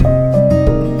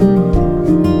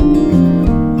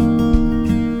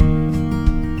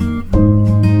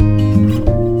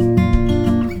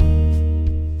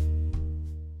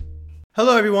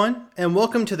everyone, and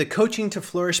welcome to the Coaching to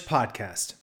Flourish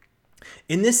podcast.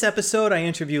 In this episode, I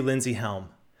interview Lindsay Helm.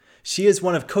 She is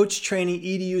one of Coach Training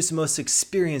EDU's most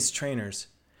experienced trainers.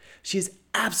 She is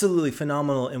absolutely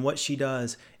phenomenal in what she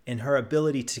does, in her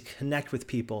ability to connect with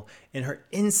people, and her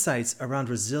insights around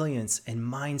resilience and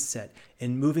mindset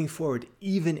and moving forward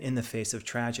even in the face of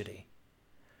tragedy.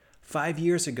 5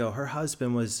 years ago, her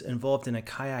husband was involved in a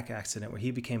kayak accident where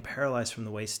he became paralyzed from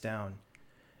the waist down.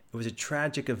 It was a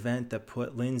tragic event that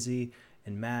put Lindsay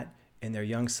and Matt and their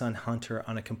young son Hunter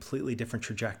on a completely different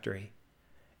trajectory.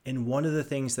 And one of the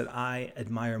things that I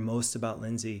admire most about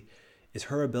Lindsay is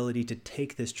her ability to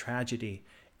take this tragedy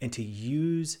and to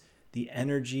use the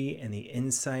energy and the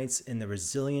insights and the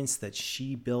resilience that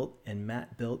she built and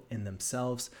Matt built in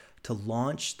themselves to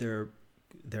launch their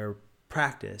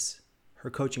practice, her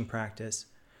coaching practice,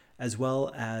 as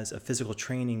well as a physical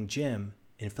training gym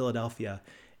in Philadelphia,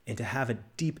 and to have a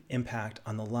deep impact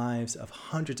on the lives of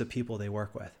hundreds of people they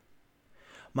work with.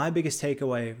 My biggest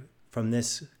takeaway from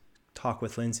this talk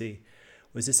with Lindsay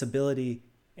was this ability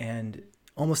and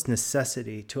almost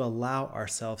necessity to allow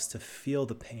ourselves to feel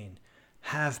the pain,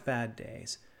 have bad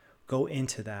days, go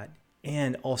into that,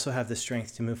 and also have the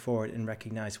strength to move forward and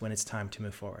recognize when it's time to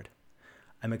move forward.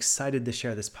 I'm excited to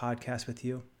share this podcast with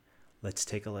you. Let's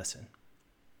take a listen.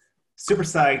 Super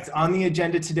psyched. On the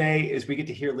agenda today is we get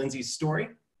to hear Lindsay's story.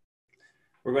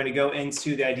 We're going to go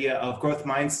into the idea of growth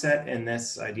mindset and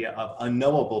this idea of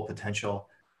unknowable potential.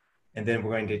 And then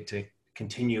we're going to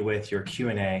continue with your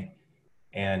Q&A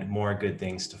and more good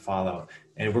things to follow.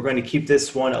 And we're going to keep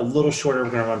this one a little shorter. We're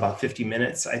going to run about 50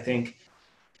 minutes, I think,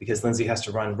 because Lindsay has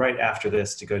to run right after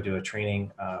this to go do a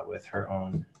training with her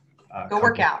own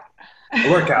workout. A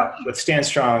workout with Stand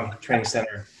Strong Training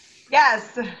Center.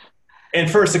 Yes. And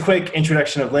first, a quick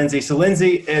introduction of Lindsay. So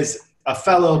Lindsay is a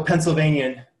fellow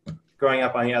Pennsylvanian growing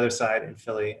up on the other side in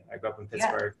Philly. I grew up in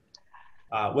Pittsburgh.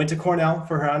 Yeah. Went to Cornell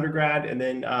for her undergrad, and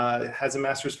then has a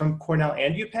master's from Cornell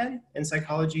and UPenn in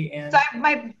psychology. And so I have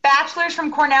my bachelor's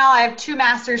from Cornell. I have 2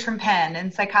 masters from Penn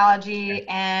in psychology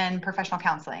and professional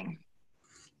counseling.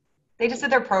 They just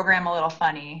did their program a little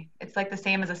funny. It's like the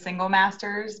same as a single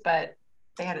master's, but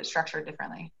they had it structured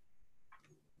differently.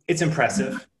 It's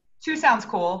impressive. 2 sounds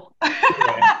cool.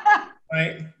 Yeah.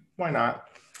 Right? Why not?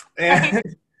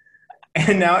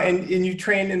 And now, and you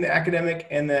train in the academic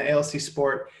and the ALC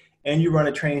sport, and you run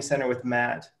a training center with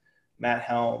Matt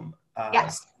Helm,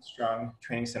 yes. Strong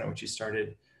Training Center, which you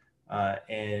started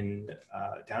in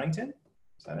Downingtown?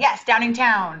 Yes,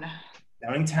 Downingtown.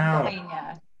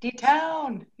 Pennsylvania.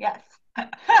 D-Town, yes.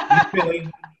 Philly,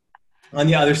 on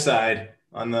the other side,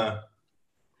 on the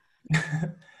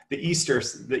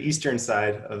eastern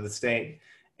side of the state.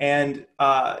 And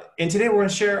today we're going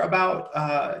to share about,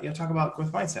 talk about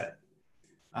growth mindset.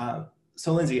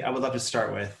 So Lindsay, I would love to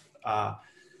start with,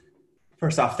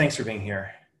 first off, thanks for being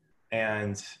here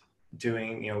and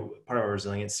doing, part of our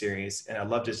resilience series. And I'd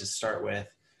love to just start with,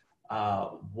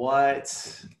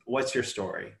 what's your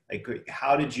story? Like,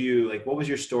 what was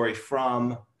your story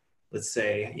from, let's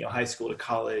say, high school to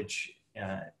college,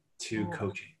 to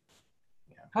coaching?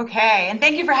 Yeah. Okay. And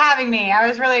thank you for having me. I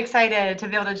was really excited to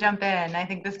be able to jump in. I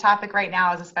think this topic right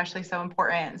now is especially so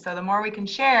important. So the more we can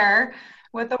share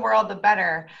with the world, the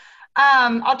better.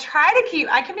 I'll try to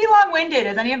I can be long-winded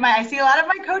as I see a lot of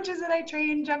my coaches that I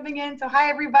train jumping in. So hi,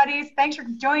 everybody. Thanks for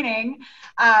joining.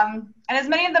 And as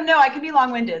many of them know, I can be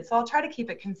long-winded. So I'll try to keep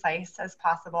it concise as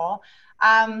possible.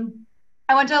 I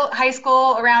went to high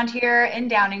school around here in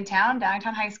Downingtown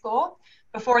High School.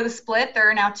 Before the split, there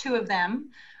are now 2 of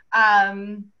them.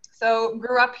 So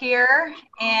grew up here,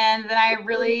 and then I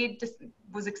really just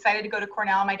was excited to go to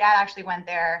Cornell. My dad actually went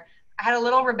there. I had a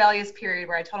little rebellious period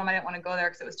where I told him I didn't want to go there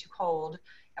because it was too cold.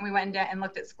 And we went and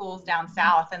looked at schools down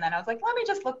south. And then I was like, let me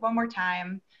just look one more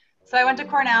time. So I went to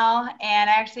Cornell, and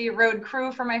I actually rode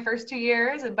crew for my first 2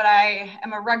 years, but I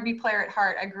am a rugby player at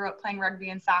heart. I grew up playing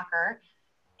rugby and soccer.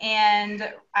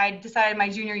 And I decided my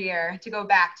junior year to go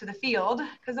back to the field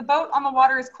because the boat on the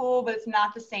water is cool, but it's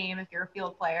not the same if you're a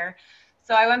field player.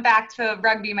 So I went back to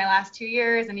rugby my last 2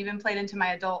 years and even played into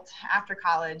my adult after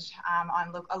college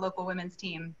on a local women's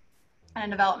team and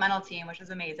a developmental team, which was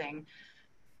amazing.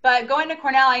 But going to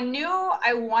Cornell, I knew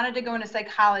I wanted to go into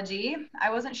psychology. I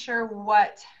wasn't sure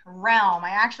what realm.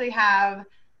 I actually I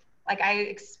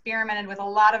experimented with a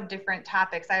lot of different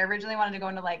topics. I originally wanted to go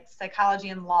into psychology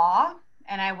and law,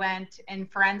 and I went in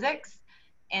forensics.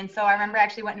 And so I remember I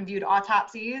actually went and viewed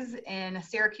autopsies in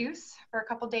Syracuse for a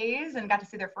couple days and got to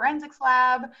see their forensics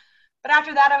lab. But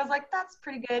after that, I was like, that's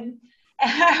pretty good.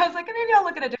 And I was like, maybe I'll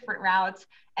look at a different route.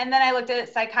 And then I looked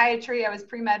at psychiatry. I was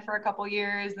pre-med for a couple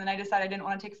years. And then I decided I didn't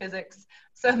want to take physics.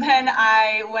 So then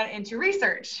I went into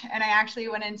research, and I actually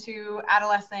went into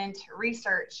adolescent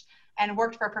research and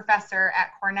worked for a professor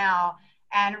at Cornell,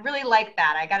 and really liked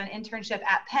that. I got an internship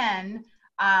at Penn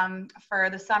for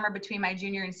the summer between my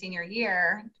junior and senior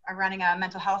year, running a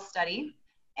mental health study.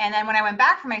 And then when I went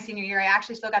back for my senior year, I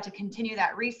actually still got to continue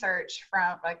that research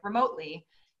from remotely.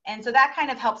 And so that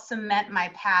kind of helped cement my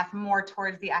path more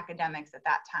towards the academics at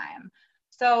that time.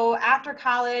 So after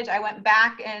college, I went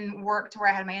back and worked where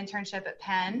I had my internship at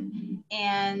Penn.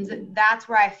 And that's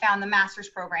where I found the master's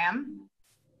program.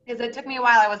 Because it took me a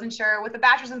while, I wasn't sure. With a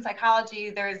bachelor's in psychology,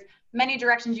 there's many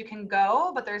directions you can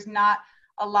go, but there's not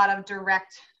a lot of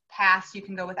direct paths you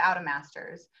can go without a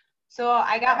master's. So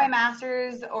I got my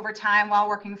master's over time while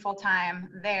working full time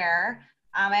there.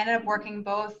 I ended up working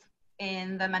both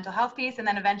in the mental health piece, and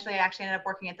then eventually I actually ended up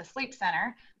working at the Sleep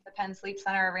Center. The Penn Sleep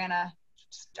Center. I ran a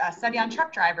study on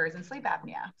truck drivers and sleep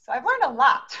apnea. So I've learned a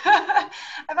lot.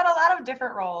 I've had a lot of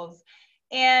different roles.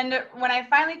 And when I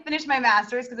finally finished my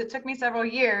master's, because it took me several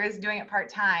years doing it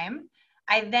part-time,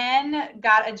 I then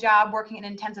got a job working in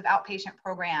an intensive outpatient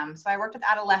program. So I worked with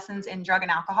adolescents in drug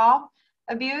and alcohol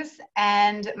abuse,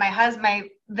 and my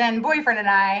then boyfriend and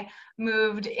I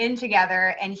moved in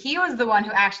together, and he was the one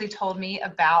who actually told me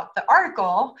about the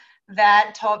article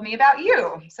that told me about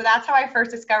you. So that's how I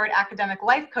first discovered academic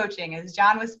life coaching, is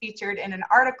John was featured in an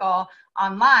article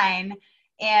online.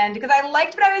 And because I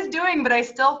liked what I was doing, but I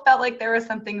still felt like there was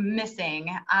something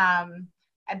missing.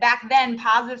 Back then,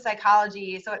 positive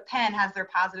psychology, so at Penn has their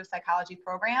positive psychology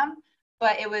program,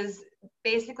 but it was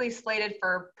basically slated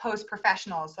for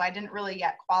post-professionals. So I didn't really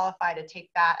yet qualify to take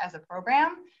that as a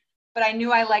program, but I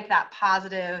knew I liked that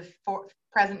positive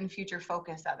present and future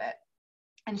focus of it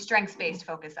and strengths-based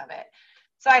focus of it.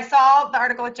 So I saw the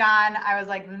article with John. I was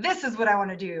like, this is what I want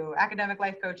to do. Academic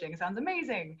life coaching sounds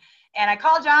amazing. And I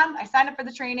called John, I signed up for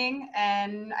the training,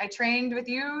 and I trained with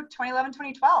you 2011,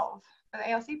 2012 for the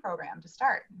ALC program to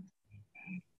start.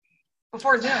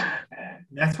 Before Zoom.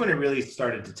 That's when it really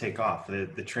started to take off,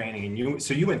 the training. And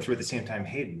you went through at the same time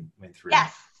Hayden went through.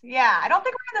 Yes. Yeah. I don't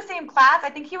think we're in the same class. I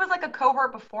think he was like a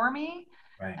cohort before me.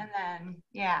 Right. And then,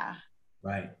 yeah.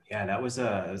 Right. Yeah, that was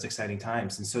exciting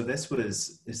times. And so this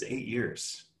was 8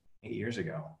 years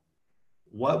ago.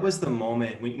 What was the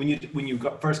moment when you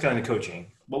first got into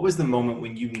coaching? What was the moment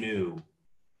when you knew,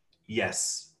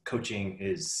 yes, coaching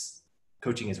is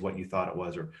what you thought it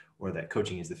was, or that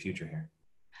coaching is the future here?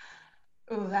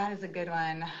 Oh, that is a good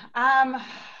one.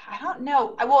 I don't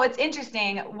know. Well, it's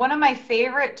interesting. One of my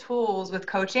favorite tools with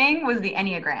coaching was the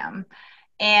Enneagram.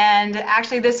 And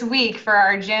actually this week for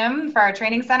our gym, for our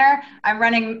training center, I'm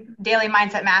running daily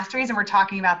mindset masteries, and we're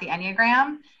talking about the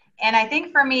Enneagram. And I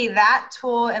think for me, that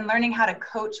tool and learning how to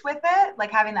coach with it,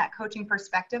 like having that coaching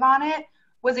perspective on it,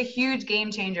 was a huge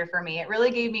game changer for me. It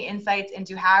really gave me insights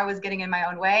into how I was getting in my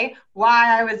own way,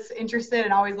 why I was interested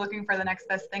and always looking for the next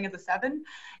best thing as a 7.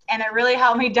 And it really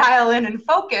helped me dial in and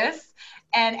focus.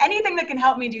 And anything that can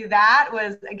help me do that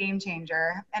was a game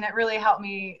changer. And it really helped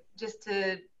me just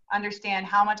to understand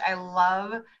how much I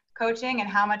love coaching and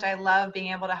how much I love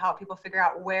being able to help people figure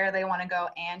out where they want to go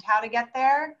and how to get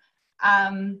there.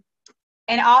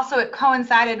 And also it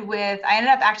coincided with, I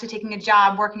ended up actually taking a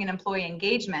job working in employee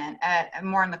engagement at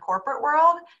more in the corporate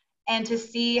world, and to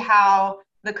see how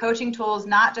the coaching tools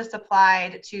not just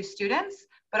applied to students,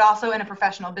 but also in a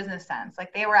professional business sense.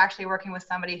 Like they were actually working with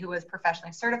somebody who was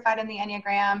professionally certified in the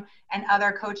Enneagram and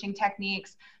other coaching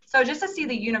techniques. So just to see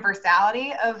the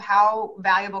universality of how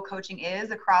valuable coaching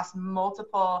is across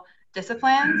multiple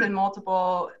disciplines and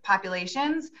multiple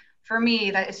populations, for me,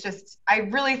 that it's just, I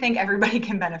really think everybody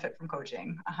can benefit from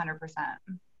coaching 100%.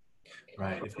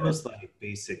 Right. It feels like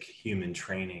basic human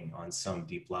training on some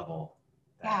deep level.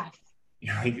 Yes.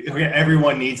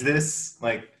 Everyone needs this.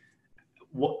 Like,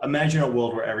 imagine a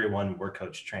world where everyone were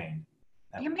coach trained.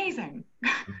 That'd be amazing.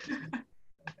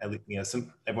 At least,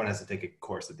 everyone has to take a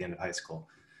course at the end of high school.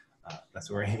 That's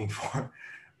what we're aiming for.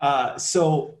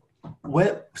 So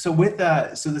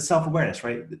the self-awareness,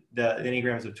 right? The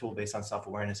Enneagram is a tool based on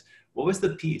self-awareness. What was the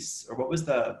piece, or what was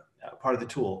the part of the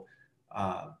tool?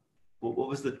 What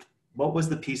was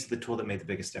the piece of the tool that made the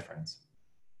biggest difference?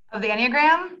 Of the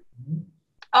Enneagram? Mm-hmm.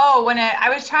 Oh, when I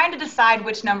was trying to decide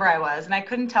which number I was, and I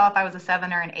couldn't tell if I was a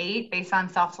 7 or an 8 based on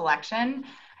self-selection.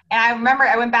 And I remember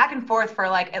I went back and forth for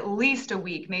like at least a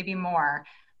week, maybe more.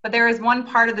 But there is one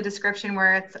part of the description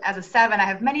where it's, as a 7, I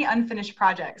have many unfinished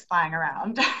projects lying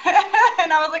around.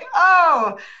 And I was like,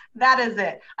 oh, that is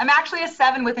it. I'm actually a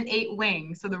 7 with an 8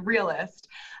 wing, so the realist.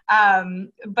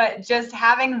 But just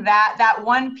having that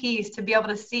one piece to be able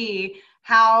to see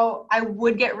how I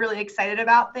would get really excited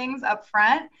about things up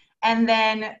front and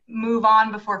then move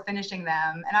on before finishing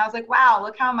them. And I was like, wow,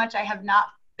 look how much I have not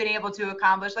been able to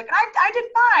accomplish. Like, I did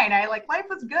fine. Life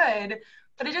was good.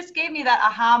 But it just gave me that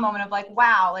aha moment of like,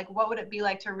 wow, like what would it be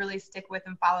like to really stick with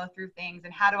and follow through things?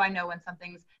 And how do I know when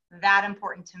something's that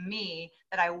important to me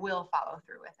that I will follow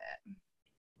through with it?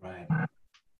 Right.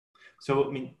 So,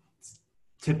 I mean,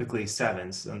 typically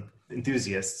sevens,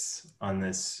 enthusiasts on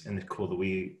this, and the cool that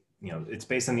we, it's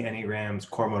based on the Enneagram's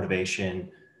core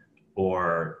motivation,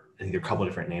 or I think there are a couple of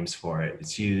different names for it.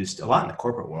 It's used a lot in the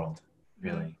corporate world,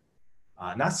 really.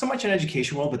 Not so much in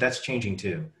education world, but that's changing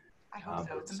too. I hope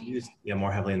so. It's used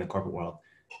more heavily in the corporate world.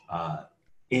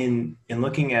 In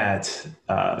looking at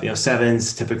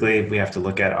sevens, typically we have to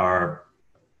look at our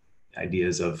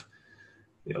ideas of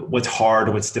what's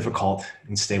hard, what's difficult,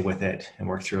 and stay with it and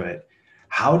work through it.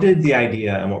 How did the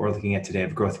idea and what we're looking at today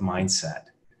of growth mindset,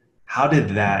 how did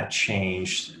that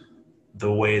change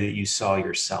the way that you saw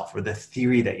yourself or the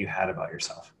theory that you had about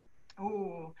yourself?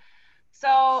 Ooh.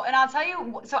 So, and I'll tell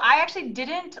you, so I actually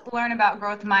didn't learn about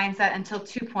growth mindset until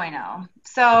 2.0.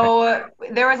 So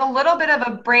there was a little bit of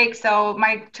a break. So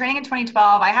my training in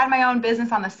 2012, I had my own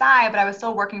business on the side, but I was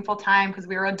still working full time because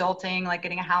we were adulting, like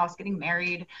getting a house, getting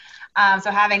married.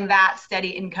 So having that steady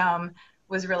income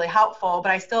was really helpful,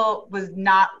 but I still was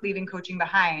not leaving coaching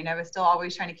behind. I was still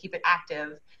always trying to keep it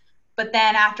active. But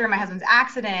then after my husband's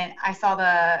accident, I saw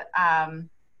the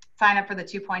sign up for the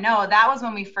 2.0. That was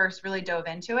when we first really dove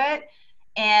into it.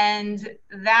 And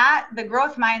the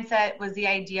growth mindset was the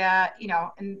idea,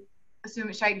 and do you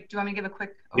want me to give a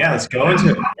quick overview? Yeah, let's go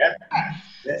into it. Yeah.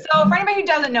 Okay. So for anybody who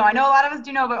doesn't know, I know a lot of us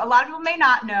do know, but a lot of people may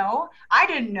not know. I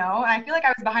didn't know, and I feel like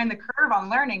I was behind the curve on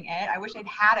learning it. I wish I'd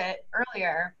had it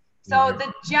earlier. So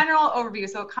the general overview,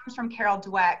 so it comes from Carol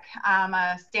Dweck,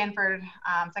 a Stanford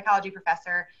psychology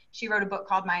professor. She wrote a book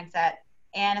called Mindset,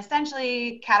 and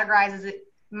essentially categorizes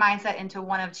mindset into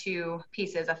one of two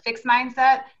pieces, a fixed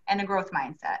mindset and a growth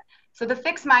mindset. So the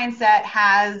fixed mindset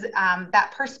has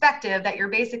that perspective that you're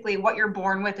basically what you're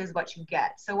born with is what you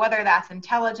get. So whether that's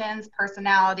intelligence,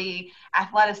 personality,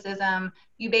 athleticism,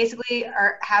 you basically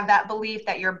have that belief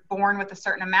that you're born with a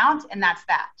certain amount, and that's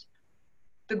that.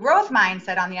 The growth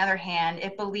mindset, on the other hand,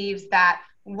 it believes that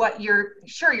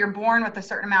you're born with a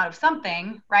certain amount of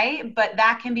something, right? But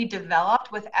that can be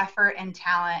developed with effort and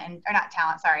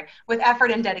with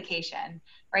effort and dedication,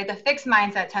 right? The fixed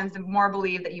mindset tends to more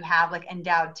believe that you have like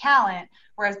endowed talent,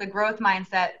 whereas the growth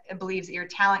mindset believes that your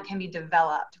talent can be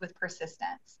developed with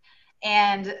persistence.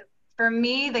 And for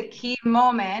me, the key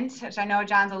moment, which I know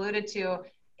John's alluded to,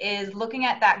 is looking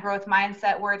at that growth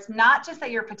mindset where it's not just that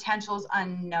your potential is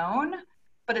unknown,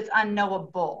 but it's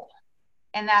unknowable.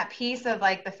 And that piece of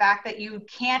like the fact that you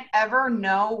can't ever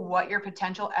know what your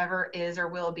potential ever is or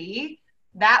will be,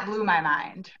 that blew my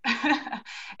mind.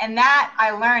 And that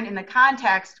I learned in the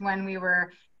context when we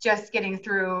were just getting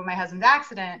through my husband's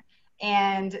accident.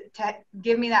 And to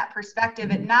give me that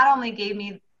perspective, it not only gave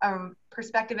me a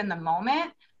perspective in the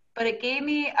moment, but it gave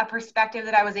me a perspective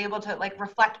that I was able to like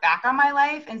reflect back on my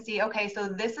life and see, okay, so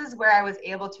this is where I was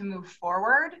able to move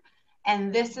forward.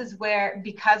 And this is where,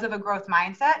 because of a growth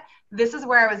mindset, this is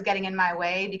where I was getting in my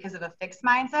way because of a fixed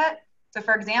mindset. So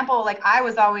for example, like I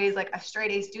was always like a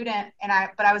straight A student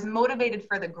but I was motivated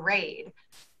for the grade.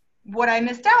 What I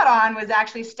missed out on was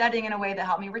actually studying in a way that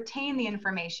helped me retain the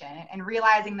information and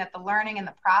realizing that the learning and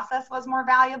the process was more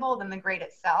valuable than the grade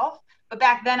itself. But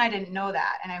back then I didn't know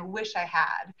that, and I wish I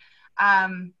had.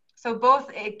 So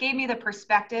both, it gave me the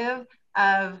perspective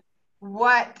of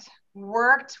what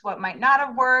worked, what might not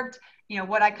have worked,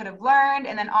 what I could have learned,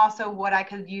 and then also what I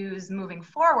could use moving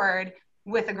forward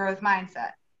with a growth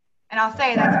mindset. And I'll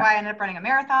say that's why I ended up running a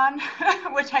marathon,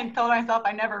 which I told myself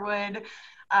I never would.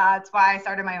 That's why I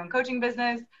started my own coaching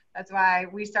business. That's why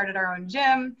we started our own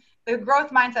gym. The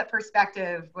growth mindset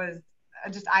perspective was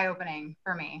just eye-opening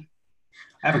for me.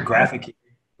 I have a graphic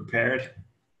prepared.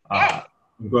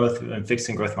 Growth and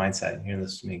fixing growth mindset. Here,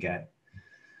 this is me again.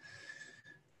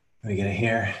 Let me get it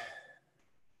here.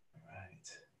 All right.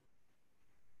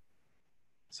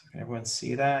 So can everyone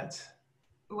see that?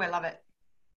 Ooh, I love it.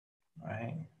 All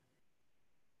right.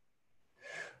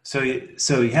 So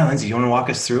yeah, Lindsay, you want to walk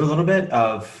us through a little bit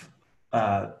of,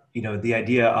 the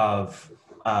idea of,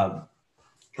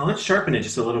 let's sharpen it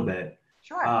just a little bit.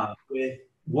 Sure. With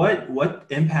what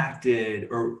impacted,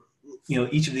 or,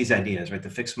 each of these ideas, right? The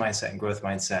fixed mindset and growth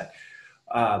mindset.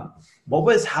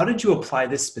 How did you apply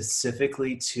this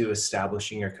specifically to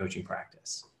establishing your coaching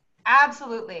practice?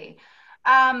 Absolutely.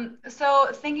 So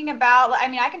thinking about, I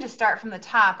mean, I can just start from the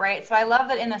top, right? So I love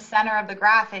that in the center of the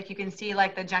graphic, you can see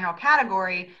like the general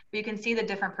category, but you can see the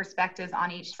different perspectives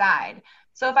on each side.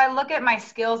 So if I look at my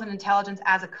skills and intelligence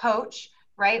as a coach,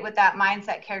 right, with that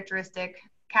mindset characteristic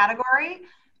category,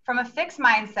 from a fixed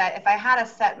mindset, if I had a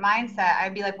set mindset,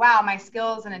 I'd be like, wow, my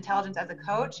skills and intelligence as a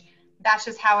coach, that's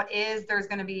just how it is. There's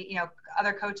going to be,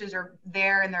 other coaches are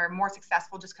there and they're more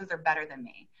successful just because they're better than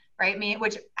me, right? Me,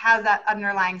 which has that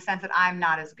underlying sense that I'm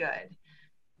not as good.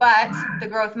 But the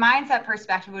growth mindset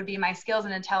perspective would be my skills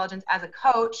and intelligence as a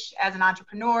coach, as an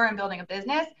entrepreneur and building a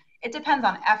business. It depends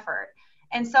on effort.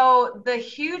 And so the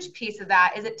huge piece of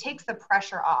that is it takes the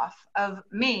pressure off of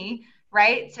me,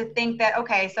 right? To think that,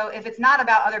 okay, so if it's not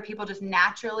about other people just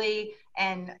naturally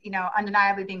and,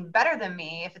 undeniably being better than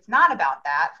me, if it's not about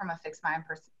that from a fixed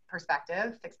mindset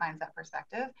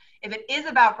perspective, if it is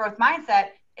about growth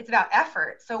mindset, it's about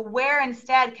effort. So where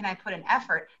instead can I put an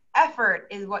effort? Effort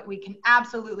is what we can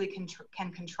absolutely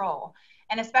can control.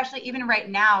 And especially even right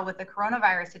now with the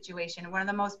coronavirus situation, one of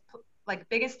the most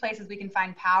biggest places we can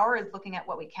find power is looking at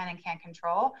what we can and can't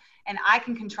control. And I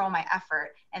can control my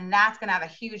effort. And that's going to have a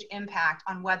huge impact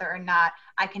on whether or not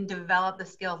I can develop the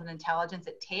skills and intelligence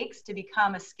it takes to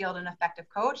become a skilled and effective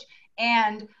coach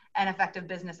and an effective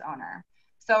business owner.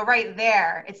 So right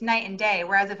there, it's night and day.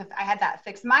 Whereas if I had that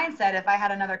fixed mindset, if I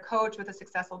had another coach with a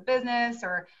successful business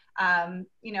or,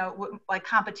 like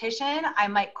competition, I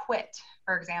might quit,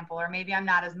 for example, or maybe I'm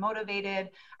not as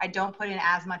motivated. I don't put in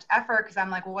as much effort because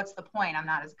I'm like, well, what's the point? I'm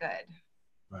not as good.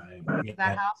 Right. Does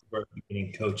that help? Where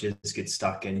coaches get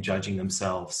stuck in judging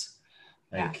themselves,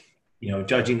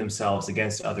 judging themselves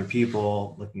against other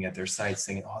people, looking at their sites,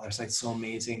 thinking, oh, their site's so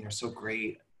amazing, they're so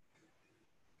great.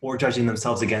 Or judging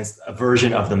themselves against a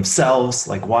version of themselves,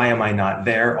 like, why am I not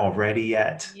there already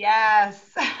yet?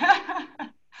 Yes.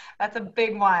 That's a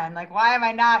big one. Like, why am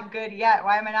I not good yet?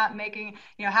 Why am I not making,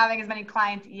 having as many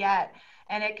clients yet?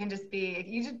 And it can just be,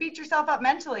 you just beat yourself up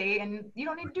mentally and you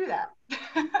don't need to do that.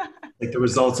 Like the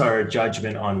results are a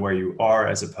judgment on where you are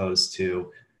as opposed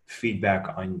to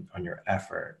feedback on your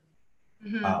effort.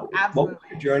 Mm-hmm. What was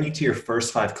your journey to your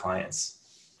first 5 clients?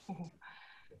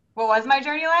 What was my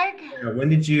journey like? When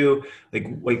did you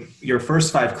like your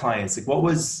first 5 clients? Like, what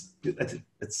was?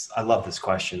 I love this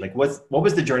question. Like, what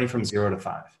was the journey from 0 to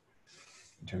 5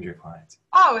 in terms of your clients?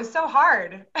 Oh, it's so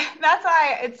hard. That's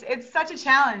why it's such a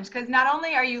challenge, because not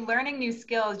only are you learning new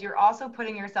skills, you're also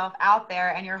putting yourself out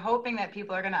there and you're hoping that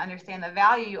people are going to understand the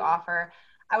value you offer.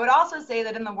 I would also say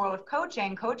that in the world of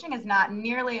coaching is not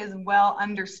nearly as well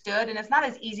understood, and it's not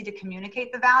as easy to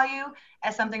communicate the value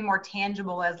as something more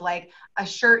tangible as like a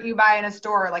shirt you buy in a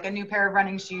store, like a new pair of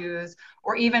running shoes,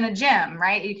 or even a gym,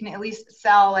 right? You can at least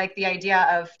sell like the idea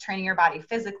of training your body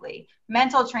physically.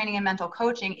 Mental training and mental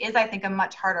coaching is, I think, a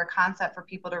much harder concept for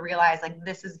people to realize like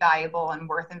this is valuable and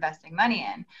worth investing money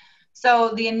in.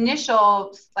 So the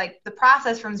initial, like the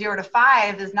process from 0 to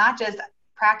 5 is not just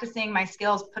practicing my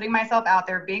skills, putting myself out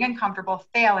there, being uncomfortable,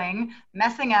 failing,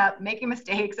 messing up, making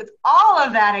mistakes. It's all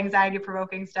of that anxiety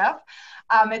provoking stuff.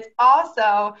 It's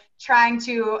also trying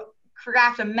to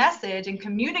craft a message and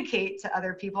communicate to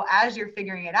other people as you're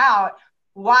figuring it out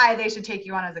why they should take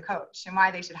you on as a coach and why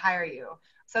they should hire you.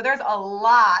 So there's a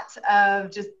lot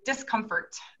of just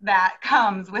discomfort that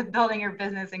comes with building your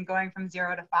business and going from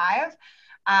 0 to 5.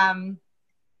 And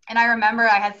I remember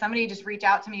I had somebody just reach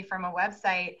out to me from a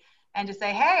website and just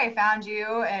say, hey, I found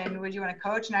you and would you want to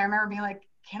coach? And I remember being like,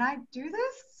 can I do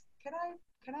this? Can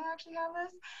I actually have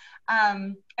this?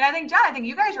 And I think, John,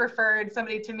 you guys referred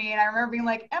somebody to me and I remember being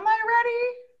like, am I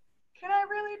ready? Can I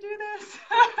really do this?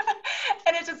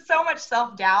 And it's just so much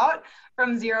self-doubt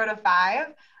from 0 to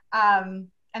 5.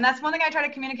 And that's one thing I try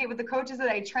to communicate with the coaches that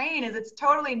I train is it's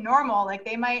totally normal. Like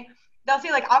they'll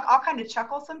see like, I'll kind of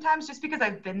chuckle sometimes just because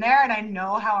I've been there and I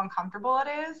know how uncomfortable it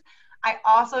is. I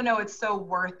also know it's so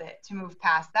worth it to move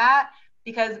past that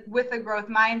because with the growth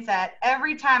mindset,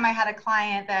 every time I had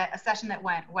a session that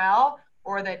went well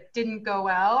or that didn't go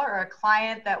well, or a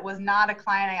client that was not a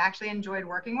client I actually enjoyed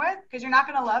working with, because you're not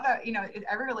going to love it.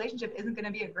 Every relationship isn't going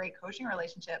to be a great coaching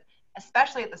relationship,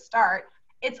 especially at the start.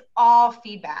 It's all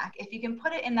feedback. If you can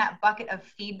put it in that bucket of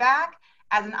feedback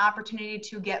as an opportunity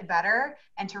to get better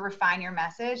and to refine your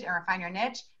message and refine your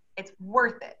niche, it's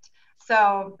worth it.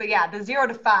 So, but yeah, the 0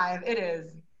 to 5, it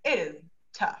is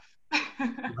tough.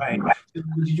 Right. Did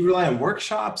you rely on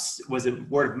workshops? Was it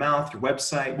word of mouth, your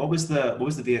website? What was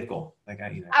the vehicle?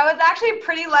 I was actually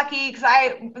pretty lucky because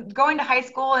going to high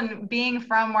school and being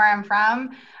from where I'm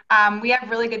from, we have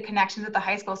really good connections at the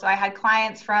high school. So I had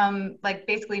clients from like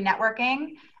basically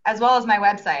networking as well as my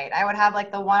website. I would have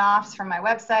like the one-offs from my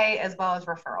website as well as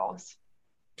referrals.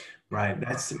 Right.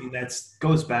 That's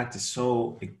goes back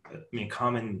to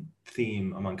common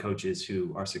theme among coaches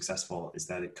who are successful is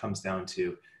that it comes down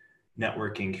to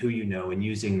networking, who you know, and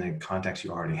using the contacts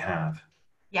you already have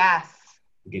Yes.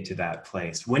 to get to that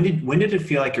place. When did it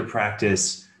feel like your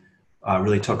practice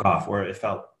really took off, or it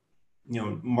felt,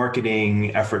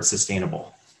 marketing effort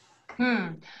sustainable?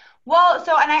 Hmm. Well,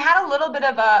 and I had a little bit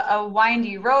of a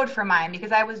windy road for mine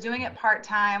because I was doing it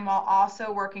part-time while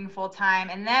also working full-time.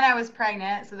 And then I was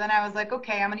pregnant. So then I was like,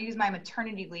 okay, I'm going to use my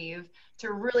maternity leave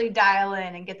to really dial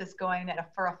in and get this going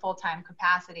for a full-time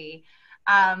capacity.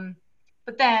 Um,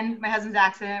 but then my husband's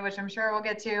accident, which I'm sure we'll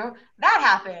get to, that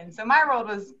happened. So my world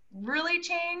was really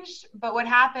changed. But what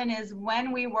happened is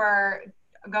when we went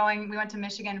to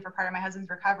Michigan for part of my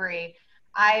husband's recovery.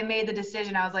 I made the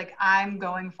decision. I was like, I'm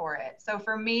going for it. So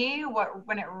for me,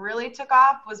 when it really took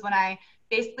off was when I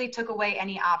basically took away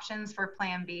any options for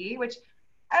plan B, which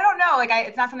I don't know,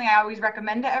 it's not something I always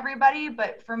recommend to everybody,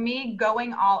 but for me,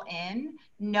 going all in,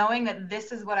 knowing that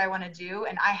this is what I want to do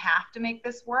and I have to make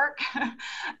this work,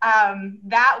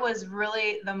 that was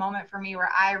really the moment for me where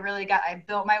I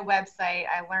built my website,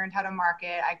 I learned how to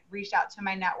market, I reached out to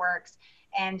my networks,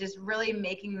 and just really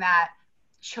making that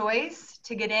choice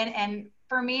to get in. And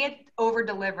for me, it's over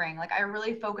delivering. Like I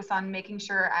really focus on making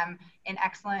sure I'm in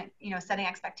excellent, setting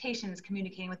expectations,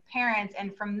 communicating with parents.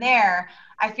 And from there,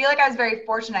 I feel like I was very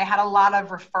fortunate. I had a lot of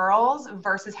referrals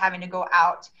versus having to go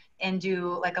out and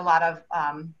do like a lot of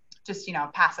just,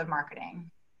 passive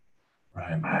marketing.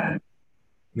 Right. I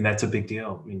mean, that's a big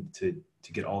deal. I mean, to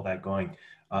get all that going.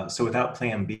 So without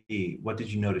plan B, what did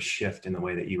you notice shift in the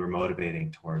way that you were motivating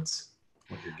towards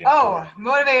what you're getting? Oh,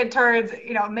 motivated towards,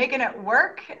 making it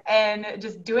work and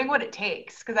just doing what it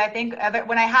takes. Because I think that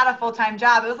when I had a full-time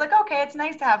job, it was like, okay, it's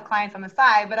nice to have clients on the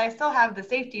side, but I still have the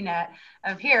safety net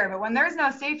of here. But when there's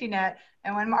no safety net,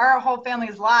 and when our whole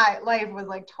family's life was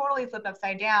like totally flipped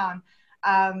upside down,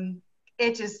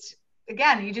 it just,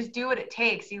 again, you just do what it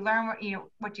takes. You learn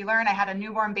what you learn. I had a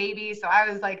newborn baby, so I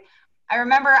was like, I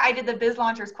remember I did the Biz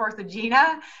Launchers course with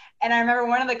Gina, and I remember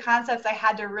one of the concepts I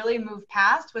had to really move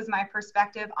past was my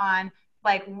perspective on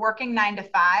like working 9 to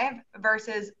 5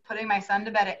 versus putting my son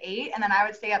to bed at 8. And then I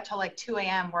would stay up till like 2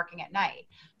 a.m. working at night.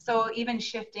 So even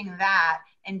shifting that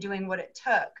and doing what it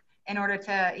took in order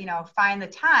to, find the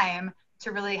time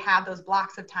to really have those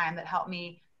blocks of time that helped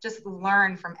me just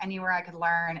learn from anywhere I could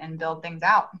learn and build things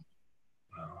out.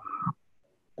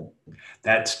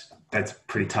 That's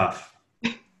pretty tough.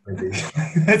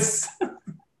 That's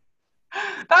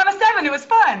But I'm a 7. It was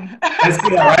fun.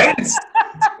 right.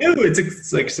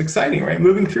 It's exciting, right?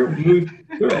 Moving through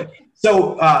it.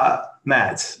 So,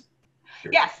 Matt.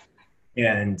 Yes.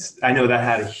 And I know that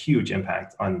had a huge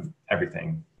impact on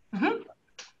everything. Mm-hmm.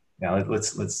 Now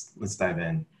let's dive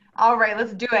in. All right,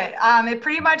 let's do it. It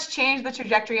pretty much changed the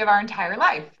trajectory of our entire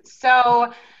life.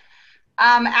 So,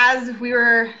 as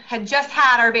had just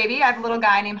had our baby, I have a little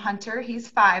guy named Hunter. He's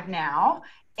 5 now,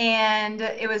 and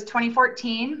it was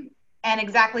 2014. And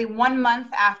exactly 1 month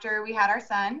after we had our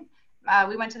son,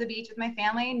 we went to the beach with my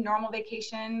family, normal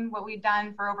vacation, what we'd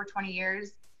done for over 20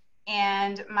 years.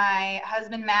 And my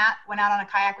husband, Matt, went out on a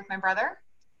kayak with my brother,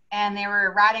 and they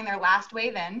were riding their last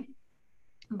wave in,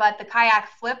 but the kayak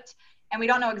flipped, and we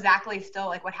don't know exactly still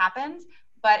like what happened,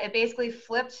 but it basically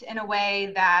flipped in a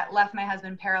way that left my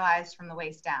husband paralyzed from the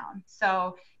waist down.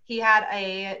 So he had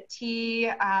a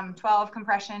T12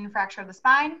 compression fracture of the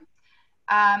spine.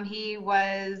 He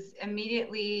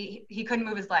couldn't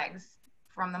move his legs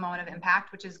from the moment of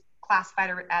impact, which is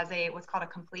classified as what's called a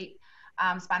complete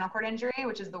spinal cord injury,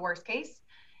 which is the worst case.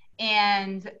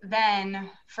 And then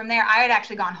from there, I had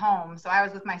actually gone home. So I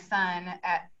was with my son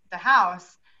at the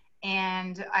house,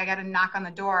 and I got a knock on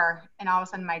the door, and all of a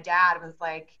sudden my dad was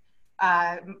like,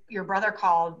 your brother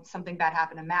called, something bad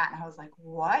happened to Matt. And I was like,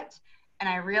 what? And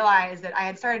I realized that I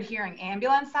had started hearing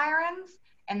ambulance sirens,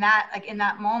 and that like in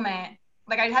that moment,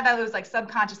 like I had those like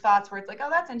subconscious thoughts where it's like, oh,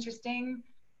 that's interesting.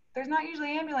 There's not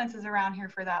usually ambulances around here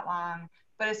for that long.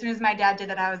 But as soon as my dad did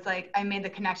that, I was like, I made the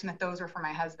connection that those were for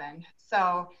my husband.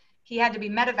 So he had to be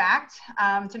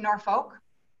medevaced to Norfolk.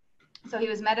 So he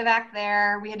was medevac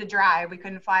there. We had to drive. We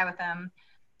couldn't fly with him.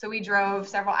 So we drove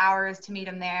several hours to meet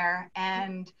him there.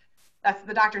 And that's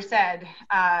the doctor said,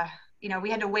 we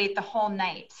had to wait the whole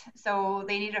night. So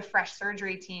they needed a fresh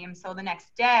surgery team. So the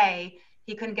next day,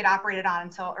 he couldn't get operated on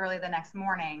until early the next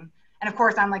morning. And of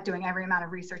course, I'm like doing every amount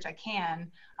of research I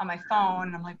can on my phone.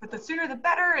 And I'm like, but the sooner the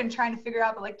better, and trying to figure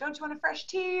out, but like, don't you want a fresh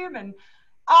team? And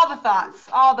all the thoughts,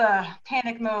 all the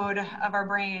panic mode of our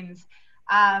brains.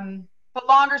 But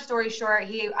longer story short,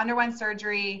 he underwent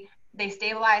surgery. They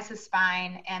stabilized his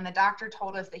spine, and the doctor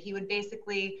told us that he would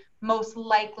basically most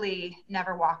likely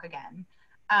never walk again.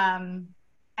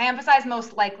 I emphasize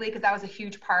most likely because that was a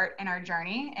huge part in our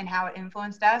journey and how it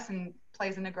influenced us and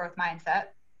plays into growth mindset.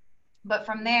 But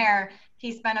from there,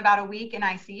 he spent about a week in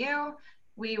ICU.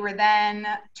 We were then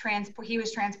he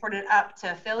was transported up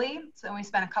to Philly. So then we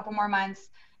spent a couple more months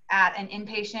at an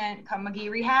inpatient called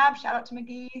McGee Rehab. Shout out to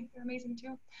McGee, they're amazing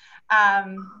too.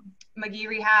 McGee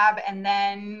Rehab, and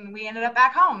then we ended up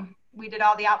back home. We did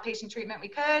all the outpatient treatment we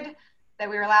could that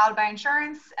we were allowed by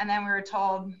insurance, and then we were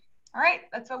told, all right,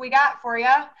 that's what we got for you.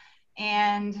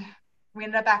 And we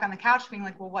ended up back on the couch being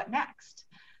like, well, what next?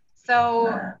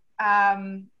 So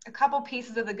a couple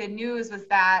pieces of the good news was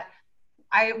that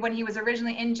when he was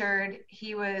originally injured,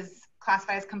 he was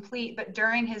classified as complete, but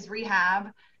during his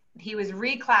rehab, he was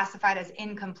reclassified as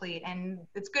incomplete. And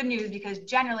it's good news because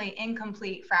generally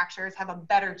incomplete fractures have a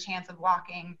better chance of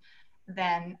walking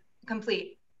than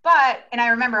complete. But, and I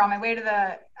remember on my way to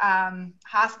the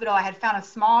hospital, I had found a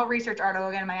small research article,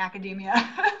 again, my academia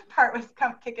part was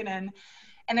kicking in.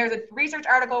 And there was a research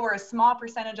article where a small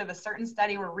percentage of a certain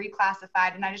study were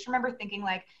reclassified. And I just remember thinking,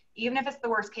 like, even if it's the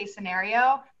worst case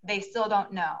scenario, they still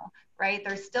don't know, right?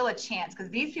 There's still a chance because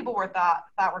these people were thought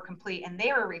were complete and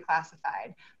they were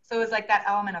reclassified. So it was like that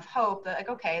element of hope that, like,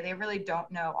 okay, they really don't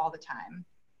know all the time.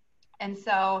 And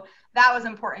so that was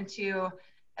important too,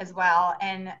 as well.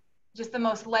 And just the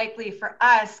most likely for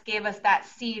us gave us that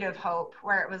seed of hope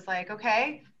where it was like,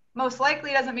 okay, most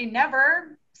likely doesn't mean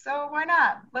never. So why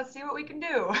not? Let's see what we can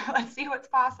do. Let's see what's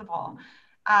possible.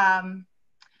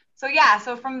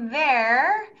 So from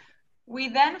there, we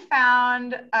then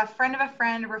found a friend of a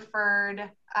friend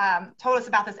told us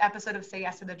about this episode of Say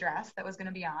Yes to the Dress that was going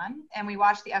to be on. And we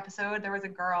watched the episode. There was a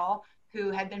girl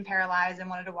who had been paralyzed and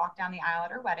wanted to walk down the aisle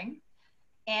at her wedding.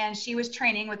 And she was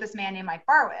training with this man named Mike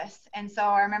Barwis. And so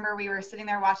I remember we were sitting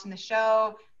there watching the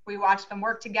show. We watched them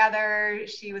work together.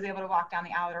 She was able to walk down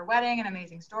the aisle at her wedding, an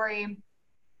amazing story. And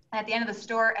at the end of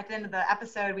the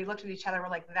episode, we looked at each other. We're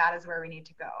like, that is where we need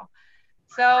to go.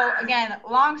 So again,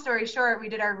 long story short, we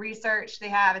did our research. They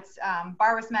have, it's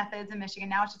Barwis Methods in Michigan.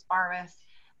 Now it's just Barwis.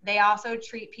 They also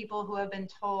treat people who have been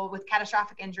told with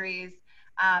catastrophic injuries,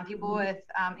 people with,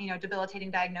 debilitating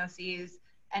diagnoses,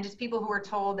 and just people who are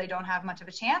told they don't have much of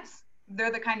a chance.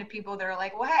 They're the kind of people that are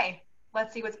like, well, hey,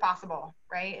 let's see what's possible,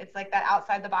 right? It's like that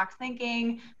outside the box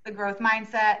thinking, the growth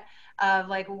mindset of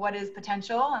like, what is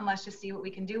potential? And let's just see what we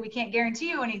can do. We can't guarantee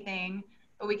you anything,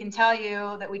 but we can tell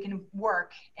you that we can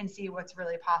work and see what's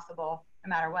really possible no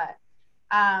matter what.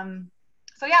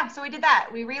 So we did that.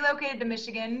 We relocated to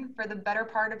Michigan for the better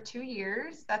part of 2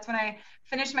 years. That's when I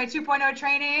finished my 2.0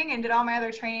 training and did all my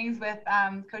other trainings with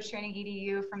Coach Training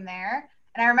EDU from there.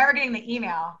 And I remember getting the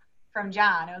email from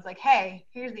John. It was like, hey,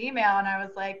 here's the email. And I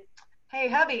was like, hey,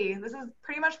 hubby, this is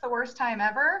pretty much the worst time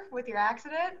ever with your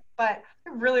accident, but I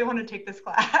really want to take this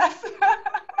class.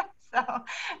 So I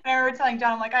remember telling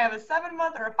John, I'm like, I have a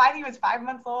 7-month or I think it was 5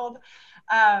 months old.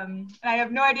 And I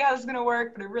have no idea how this is going to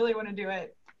work, but I really want to do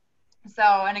it. So,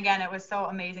 and again, it was so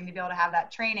amazing to be able to have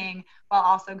that training while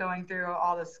also going through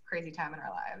all this crazy time in our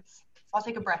lives. So I'll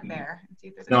take a breath there and see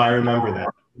if there's I remember that.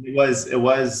 It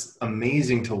was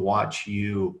amazing to watch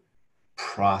you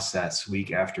process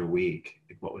week after week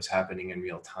what was happening in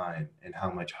real time and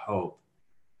how much hope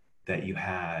that you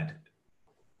had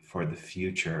for the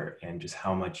future and just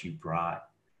how much you brought,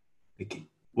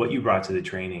 what you brought to the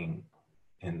training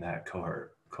in that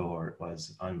cohort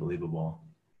was unbelievable.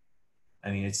 I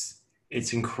mean,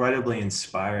 it's incredibly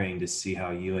inspiring to see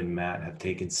how you and Matt have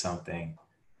taken something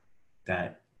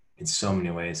that in so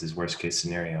many ways is worst case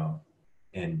scenario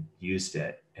and used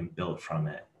it and built from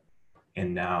it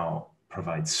and now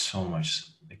provides so much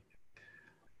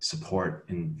support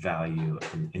and value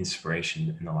and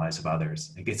inspiration in the lives of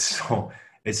others. Like it's so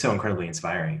incredibly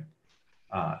inspiring.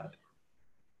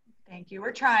 Thank you.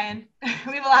 We're trying.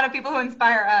 We have a lot of people who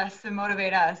inspire us and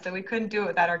motivate us, so we couldn't do it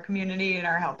without our community and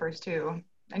our helpers too,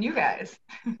 and you guys.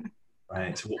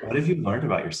 Right. So what have you learned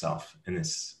about yourself in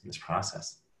this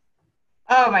process?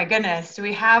 Oh my goodness. Do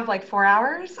we have like 4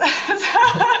 hours? We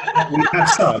have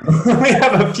some. We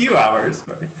have a few hours.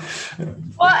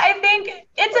 Well, I think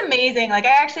it's amazing. Like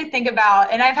I actually think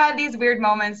about, and I've had these weird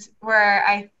moments where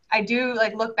I do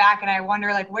like look back and I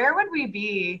wonder like, where would we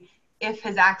be if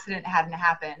his accident hadn't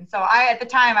happened? So at the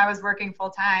time I was working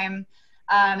full time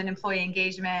in employee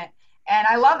engagement, and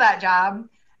I love that job.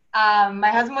 My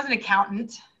husband was an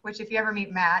accountant, which if you ever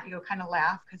meet Matt, you'll kind of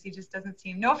laugh because he just doesn't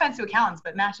seem, no offense to accountants,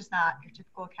 but Matt's just not your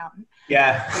typical accountant.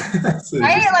 Yeah.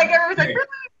 Right? Like everyone's like,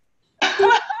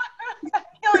 really?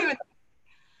 He'll even.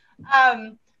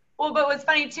 Well, but what's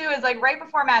funny too is like right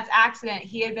before Matt's accident,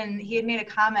 he had made a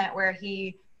comment where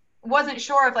he wasn't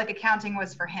sure if like accounting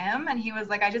was for him, and he was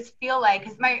like, I just feel like,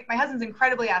 because my husband's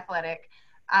incredibly athletic,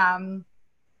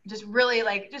 just really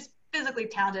like just physically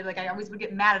talented. Like I always would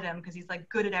get mad at him because he's like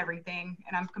good at everything,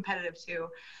 and I'm competitive too.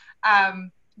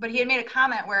 But he had made a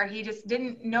comment where he just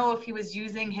didn't know if he was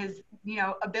using his,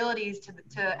 abilities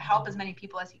to help as many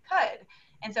people as he could.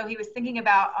 And so he was thinking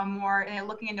about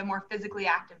looking into more physically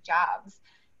active jobs.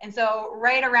 And so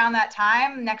right around that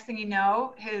time, next thing you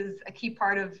know, a key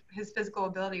part of his physical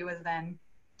ability was then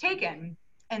taken.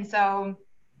 And so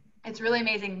it's really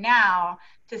amazing now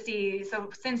to see.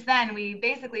 So since then, we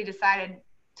basically decided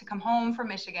to come home from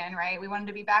Michigan, right? We wanted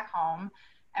to be back home.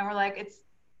 And we're like,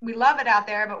 we love it out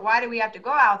there, but why do we have to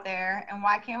go out there? And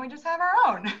why can't we just have our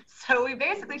own? So we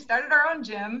basically started our own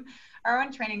gym, our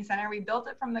own training center. We built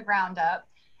it from the ground up.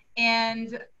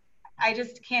 And I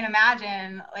just can't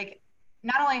imagine, like,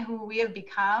 not only who we have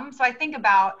become. So I think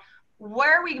about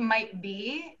where we might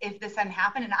be if this hadn't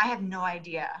happened. And I have no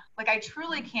idea. Like, I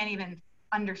truly can't even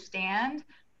understand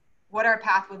what our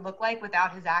path would look like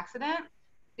without his accident.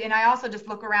 And I also just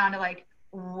look around at like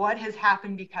what has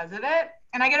happened because of it.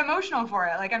 And I get emotional for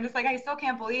it. Like, I'm just like, I still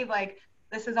can't believe like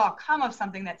this has all come of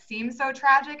something that seems so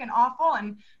tragic and awful.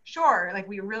 And sure, like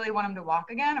we really want him to walk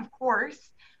again, of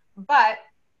course, but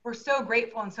we're so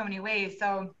grateful in so many ways.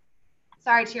 So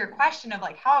sorry, to your question of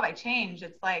like, how have I changed?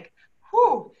 It's like,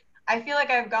 I feel like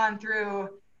I've gone through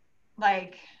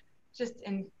like just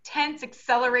intense,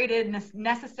 accelerated,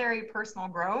 necessary personal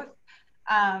growth.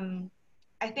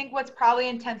 I think what's probably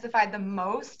intensified the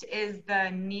most is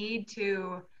the need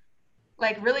to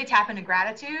like really tap into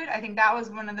gratitude. I think that was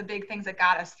one of the big things that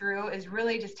got us through, is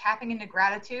really just tapping into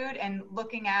gratitude and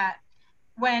looking at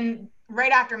when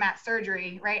right after Matt's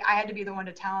surgery, right, I had to be the one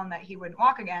to tell him that he wouldn't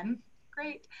walk again.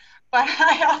 Great. But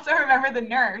I also remember the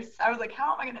nurse. I was like,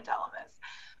 how am I going to tell him this?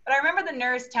 But I remember the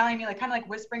nurse telling me, like, kind of like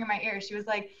whispering in my ear. She was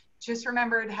like, just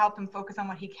remember to help him focus on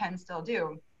what he can still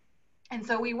do. And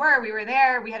so we were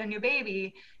there, we had a new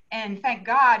baby, and thank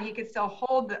God he could still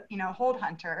hold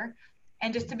Hunter.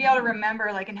 And just to be able to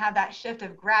remember, like, and have that shift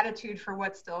of gratitude for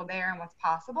what's still there and what's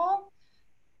possible.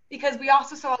 Because we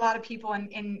also saw a lot of people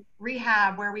in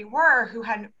rehab where we were who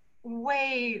had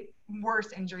way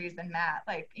worse injuries than Matt,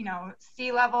 like,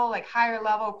 C-level, like higher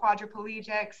level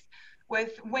quadriplegics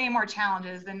with way more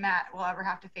challenges than Matt will ever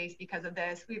have to face because of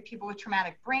this. We have people with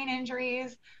traumatic brain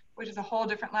injuries, which is a whole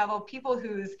different level. People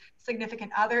whose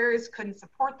significant others couldn't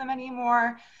support them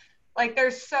anymore. Like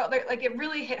it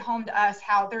really hit home to us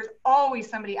how there's always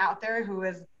somebody out there who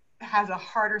has a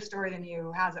harder story than you,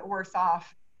 who has it worse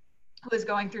off, who is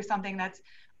going through something that's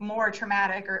more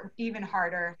traumatic or even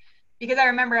harder. Because I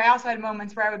remember I also had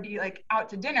moments where I would be like out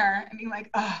to dinner and being like,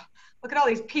 oh, look at all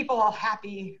these people all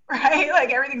happy, right?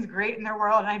 Like everything's great in their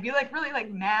world. And I'd be like really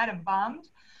like mad and bummed,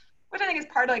 which I think is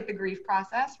part of like the grief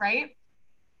process, right?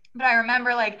 But I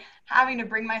remember like having to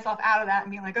bring myself out of that and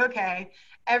being like, okay,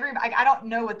 I don't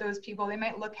know what those people, they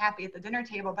might look happy at the dinner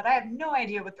table, but I have no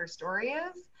idea what their story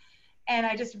is. And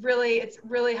it's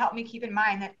really helped me keep in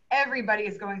mind that everybody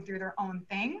is going through their own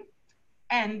thing.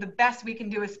 And the best we can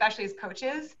do, especially as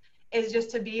coaches, is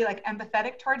just to be like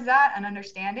empathetic towards that and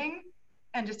understanding,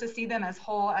 and just to see them as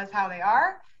whole as how they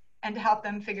are, and to help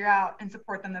them figure out and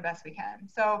support them the best we can.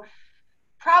 So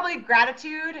probably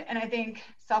gratitude, and I think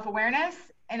self-awareness,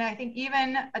 and I think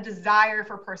even a desire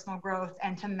for personal growth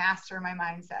and to master my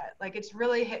mindset. Like it's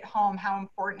really hit home how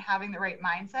important having the right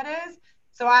mindset is.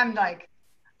 So I'm like,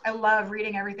 I love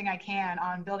reading everything I can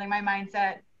on building my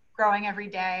mindset, growing every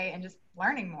day, and just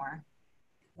learning more.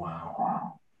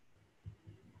 Wow.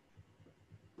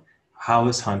 How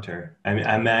is Hunter? I mean,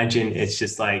 I imagine it's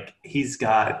just like this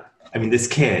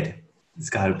kid has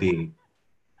got to be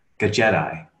a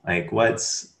Jedi. Like what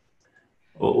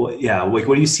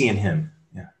do you see in him?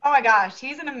 Yeah. Oh my gosh,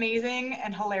 he's an amazing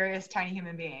and hilarious tiny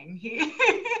human being.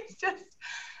 He's just,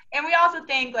 and we also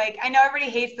think, like, I know everybody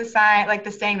hates the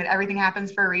saying that everything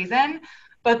happens for a reason,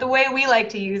 but the way we like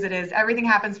to use it is everything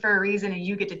happens for a reason and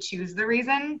you get to choose the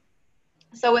reason.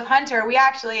 So with Hunter, we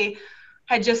actually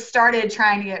had just started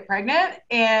trying to get pregnant,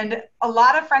 and a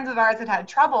lot of friends of ours had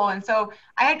trouble. And so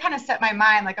I had kind of set my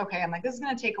mind like, okay, I'm like, this is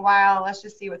going to take a while. Let's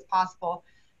just see what's possible.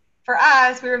 For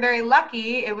us, we were very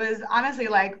lucky. It was honestly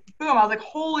like, boom, I was like,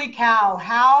 holy cow,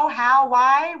 how,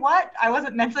 why, what? I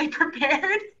wasn't mentally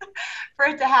prepared for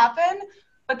it to happen.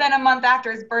 But then a month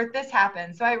after his birth, this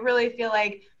happened. So I really feel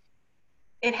like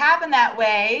it happened that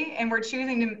way, and we're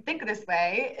choosing to think this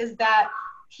way, is that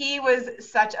he was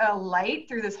such a light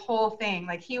through this whole thing.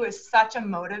 Like he was such a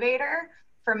motivator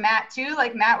for Matt too,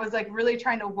 like Matt was like really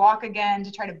trying to walk again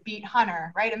to try to beat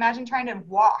Hunter, right? Imagine trying to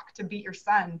walk to beat your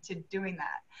son to doing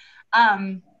that.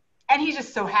 And he's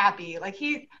just so happy. Like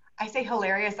I say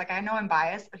hilarious, like I know I'm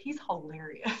biased, but he's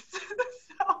hilarious.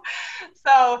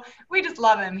 so we just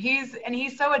love him. He's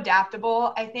so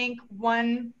adaptable. I think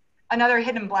another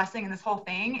hidden blessing in this whole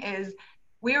thing is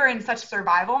we were in such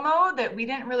survival mode that we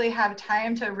didn't really have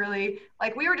time to really,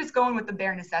 like, we were just going with the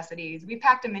bare necessities. We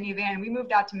packed a minivan, we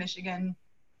moved out to Michigan.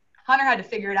 Hunter had to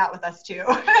figure it out with us too.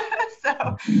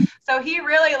 so he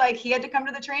really, like, he had to come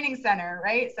to the training center,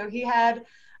 right? So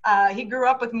he grew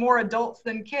up with more adults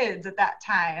than kids at that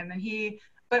time.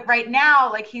 But right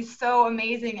now, like, he's so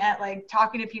amazing at like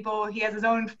talking to people. He has his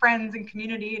own friends and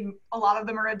community, and a lot of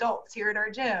them are adults here at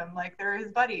our gym. Like, they're his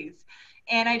buddies.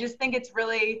 And I just think it's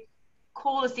really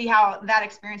cool to see how that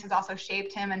experience has also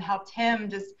shaped him and helped him.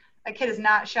 Just, a kid is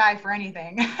not shy for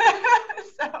anything.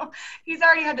 So he's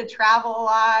already had to travel a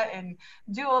lot and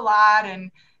do a lot,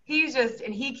 and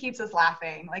he keeps us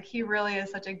laughing. Like, he really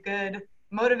is such a good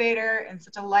motivator and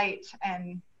such a light,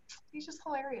 and he's just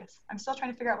hilarious. I'm still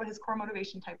trying to figure out what his core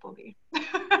motivation type will be.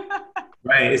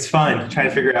 Right, it's fun trying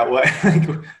to figure out what.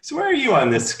 So where are you on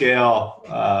this scale?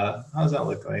 How does that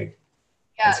look like?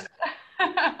 Yeah.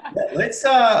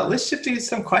 Let's shift to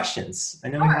some questions. I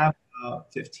know we have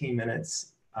 15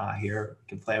 minutes here we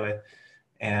can play with,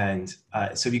 and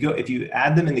so if you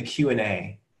add them in the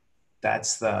Q&A,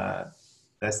 that's the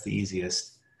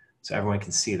easiest, so everyone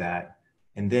can see that.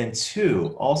 And then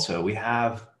two, also we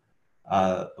have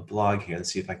a blog here.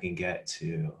 Let's see if I can get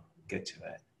to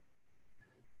it.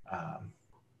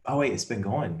 Oh wait, it's been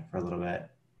going for a little bit.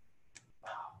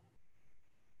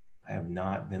 I have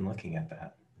not been looking at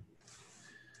that.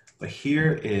 But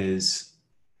here is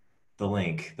the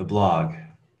link, the blog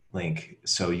link.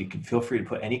 So you can feel free to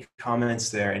put any comments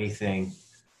there, anything.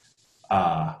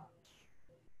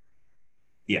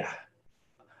 Yeah.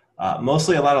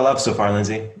 Mostly a lot of love so far,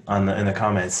 Lindsay, in the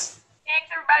comments.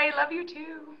 Thanks, everybody. Love you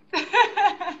too.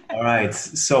 All right.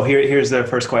 So here's the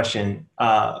first question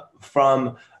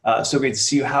from So Great to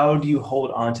See You. How do you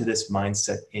hold on to this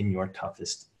mindset in your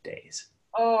toughest days?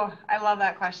 Oh, I love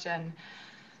that question.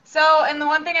 So, and the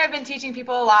one thing I've been teaching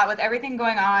people a lot with everything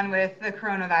going on with the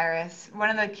coronavirus, one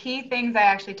of the key things I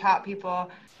actually taught people,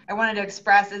 I wanted to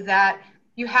express, is that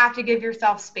you have to give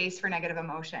yourself space for negative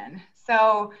emotion.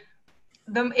 So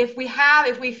if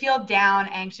we feel down,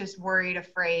 anxious, worried,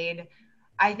 afraid,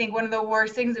 I think one of the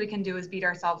worst things we can do is beat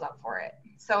ourselves up for it.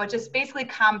 So it just basically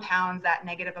compounds that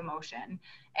negative emotion.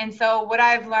 And so what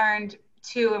I've learned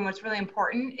too, and what's really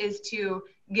important, is to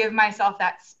give myself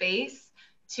that space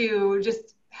to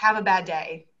just have a bad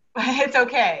day. It's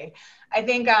okay. I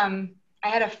think I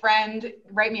had a friend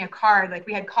write me a card, like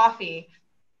we had coffee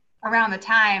around the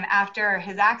time after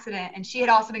his accident, and she had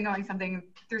also been going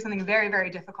through something very, very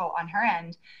difficult on her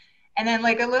end. And then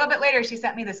like a little bit later, she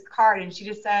sent me this card, and she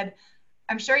just said,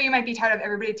 "I'm sure you might be tired of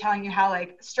everybody telling you how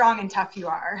like strong and tough you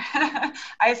are. I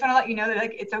just want to let you know that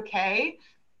like it's okay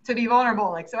to be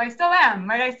vulnerable." Like, so I still am,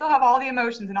 right? I still have all the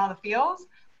emotions and all the feels.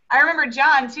 I remember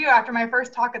John too, after my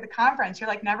first talk at the conference, you're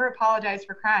like, never apologize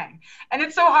for crying. And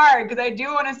it's so hard because I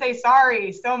do want to say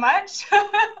sorry so much,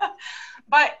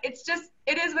 but it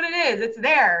is what it is. It's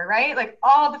there, right? Like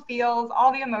all the feels,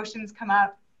 all the emotions come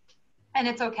up, and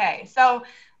it's okay. So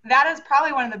that is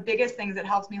probably one of the biggest things that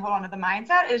helps me hold on to the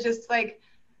mindset, is just like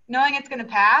knowing it's going to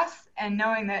pass and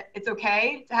knowing that it's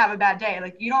okay to have a bad day.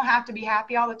 Like, you don't have to be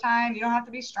happy all the time. You don't have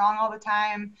to be strong all the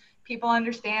time. People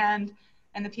understand.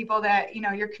 And the people that,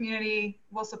 your community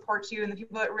will support you, and the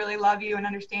people that really love you and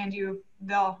understand you,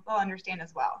 they'll understand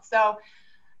as well. So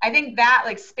I think that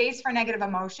like space for negative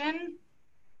emotion,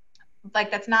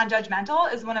 like that's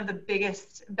non-judgmental, is one of the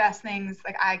best things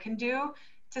like I can do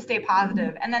to stay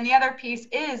positive. And then the other piece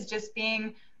is just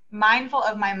being mindful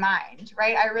of my mind,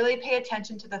 right? I really pay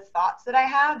attention to the thoughts that I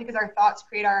have, because our thoughts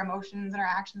create our emotions and our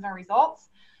actions, our results.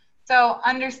 So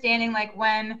understanding like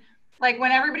when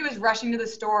everybody was rushing to the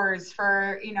stores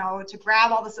for, to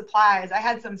grab all the supplies, I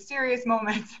had some serious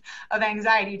moments of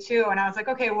anxiety too. And I was like,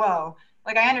 okay, whoa,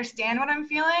 like I understand what I'm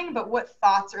feeling, but what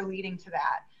thoughts are leading to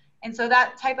that? And so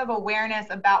that type of awareness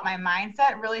about my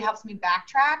mindset really helps me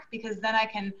backtrack, because then I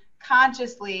can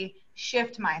consciously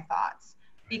shift my thoughts.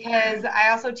 Because I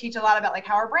also teach a lot about like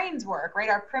how our brains work, right?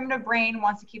 Our primitive brain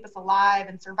wants to keep us alive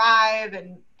and survive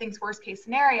and thinks worst case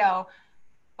scenario.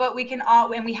 But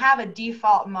and we have a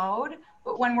default mode,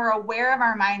 but when we're aware of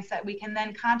our mindset, we can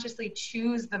then consciously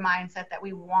choose the mindset that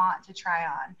we want to try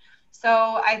on.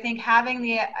 So I think having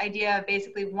the idea of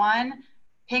basically, one,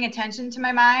 paying attention to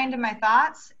my mind and my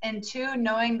thoughts, and two,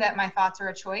 knowing that my thoughts are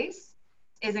a choice,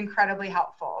 is incredibly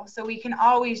helpful. So we can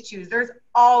always choose. There's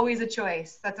always a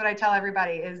choice. That's what I tell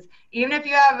everybody is, even if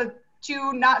you have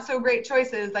two not so great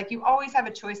choices, like you always have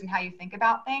a choice in how you think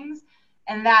about things.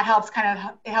 And that helps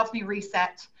it helps me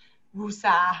reset,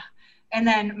 woosah, and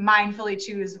then mindfully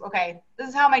choose, okay, this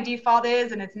is how my default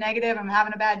is and it's negative. I'm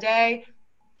having a bad day.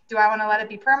 Do I want to let it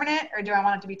be permanent or do I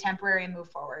want it to be temporary and move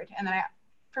forward? And then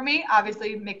for me,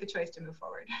 obviously make the choice to move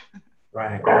forward.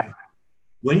 Right.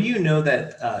 When do you know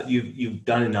that you've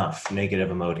done enough negative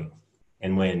emoting,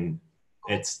 and when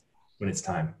it's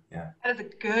time? Yeah. That is a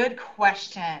good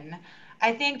question.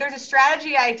 I think there's a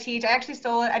strategy I teach. I actually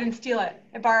stole it. I didn't steal it.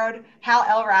 I borrowed Hal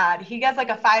Elrod. He gets like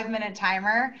a 5-minute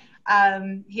timer.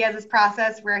 He has this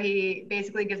process where he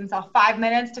basically gives himself 5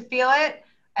 minutes to feel it,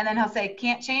 and then he'll say,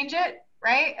 can't change it,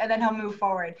 right? And then he'll move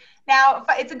forward. Now,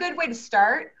 it's a good way to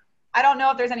start. I don't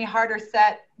know if there's any harder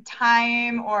set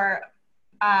time or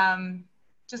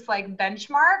just like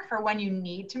benchmark for when you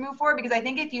need to move forward, because I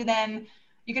think if you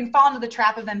can fall into the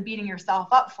trap of then beating yourself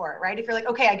up for it, right? If you're like,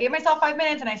 okay, I gave myself 5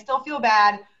 minutes and I still feel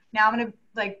bad, now I'm gonna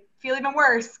like feel even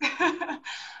worse.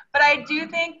 But I do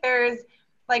think there's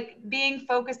like being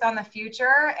focused on the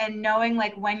future and knowing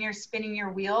like when you're spinning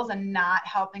your wheels and not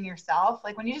helping yourself,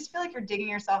 like when you just feel like you're digging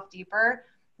yourself deeper,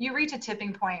 you reach a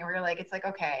tipping point where you're like, it's like,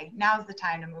 okay, now's the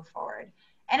time to move forward.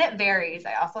 And it varies.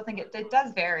 I also think it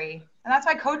does vary. And that's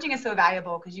why coaching is so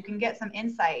valuable, because you can get some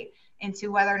insight into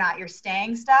whether or not you're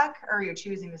staying stuck or you're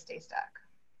choosing to stay stuck.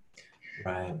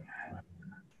 Right.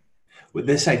 With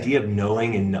this idea of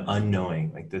knowing and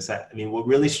unknowing, like this, I mean, what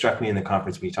really struck me in the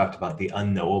conference when you talked about the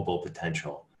unknowable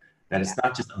potential, that it's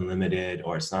not just unlimited,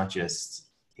 or it's not just,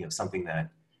 something that,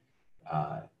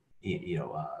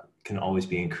 can always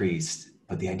be increased,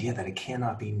 but the idea that it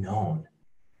cannot be known.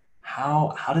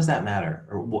 How does that matter?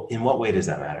 Or in what way does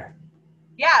that matter?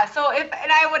 Yeah. So and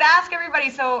I would ask everybody,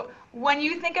 so when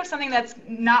you think of something that's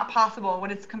not possible,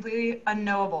 when it's completely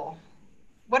unknowable,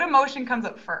 what emotion comes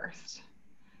up first?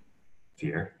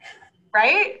 Fear.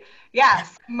 Right?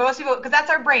 Yes. Most people, because that's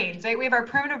our brains, right? We have our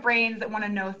primitive brains that want to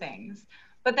know things.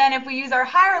 But then if we use our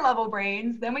higher level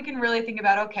brains, then we can really think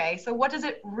about, okay, so what does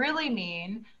it really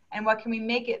mean? And what can we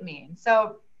make it mean?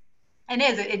 So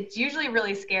it's usually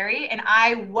really scary. And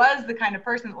I was the kind of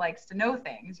person that likes to know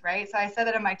things, right? So I said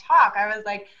that in my talk. I was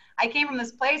like, I came from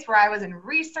this place where I was in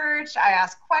research. I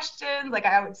asked questions, like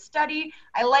I would study.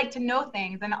 I like to know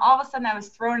things. And all of a sudden I was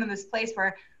thrown in this place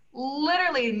where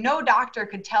literally no doctor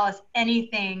could tell us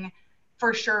anything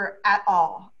for sure at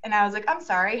all. And I was like, I'm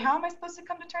sorry, how am I supposed to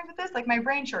come to terms with this? Like my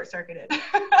brain short circuited.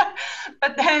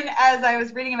 But then as I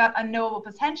was reading about unknowable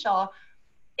potential,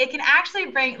 it can actually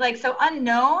bring so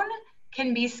unknown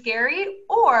can be scary,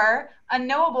 or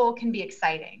unknowable can be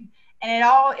exciting. And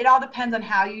it all depends on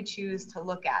how you choose to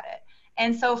look at it.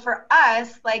 And so for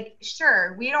us, like,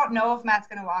 sure, we don't know if Matt's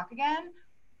going to walk again,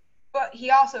 but he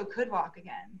also could walk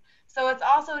again. So it's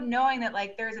also knowing that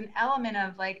like there's an element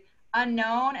of like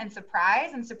unknown and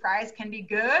surprise can be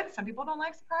good. Some people don't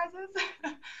like surprises,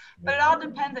 but it all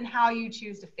depends on how you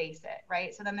choose to face it,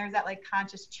 right? So then there's that like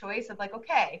conscious choice of like,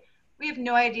 okay, we have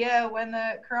no idea when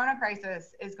the corona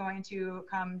crisis is going to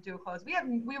come to a close.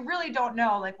 We really don't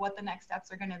know like what the next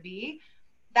steps are going to be.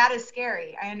 That is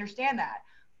scary. I understand that.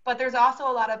 But there's also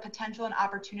a lot of potential and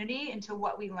opportunity into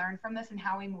what we learn from this and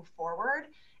how we move forward.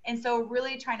 And so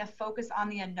really trying to focus on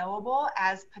the unknowable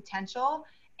as potential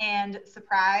and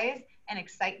surprise and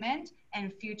excitement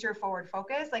and future forward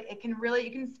focus. Like you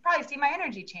can probably see my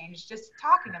energy change just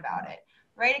talking about it,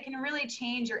 right? It can really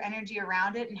change your energy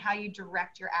around it and how you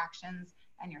direct your actions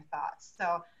and your thoughts.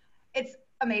 So it's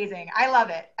amazing. I love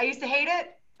it. I used to hate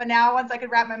it, but now once I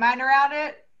could wrap my mind around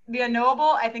it, the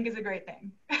unknowable, I think is a great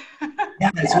thing.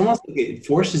 Yeah, it's almost like it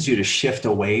forces you to shift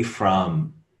away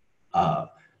from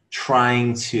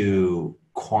trying to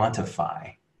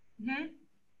quantify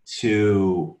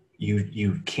to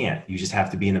you can't. You just have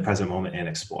to be in the present moment and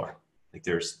explore. Like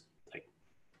there's like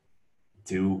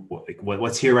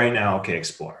what's here right now. Okay,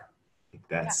 explore. Like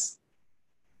that's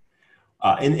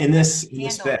in this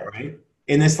bit, right?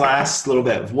 In this last little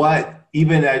bit, what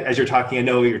even as you're talking, I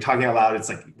know you're talking out loud. It's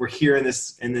like we're here in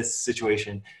this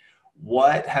situation.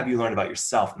 What have you learned about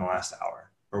yourself in the last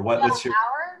hour, or what's your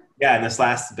hour? Yeah, in this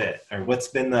last bit, or what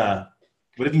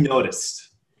have you noticed?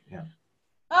 Yeah.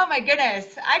 Oh my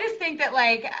goodness. I just think that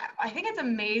I think it's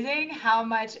amazing how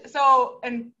much,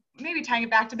 and maybe tying it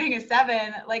back to being a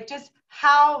 7, like just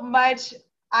how much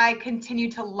I continue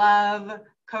to love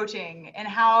coaching and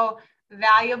how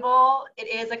valuable it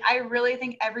is. Like, I really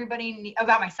think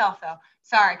about myself though,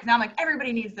 sorry. Cause now I'm like,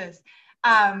 everybody needs this.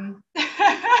 So I'm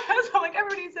like,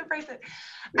 everybody needs to embrace it.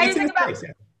 I just think about,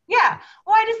 yeah.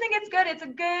 Well, I just think it's good. It's a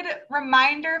good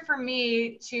reminder for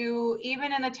me to,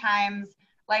 even in the times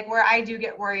like where I do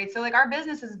get worried. So like our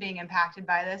business is being impacted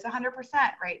by this 100%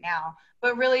 right now,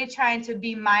 but really trying to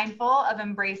be mindful of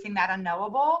embracing that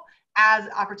unknowable as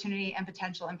opportunity and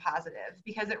potential and positive,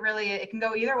 because it can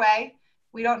go either way.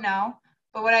 We don't know.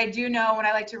 But what I do know, what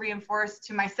I like to reinforce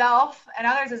to myself and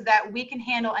others, is that we can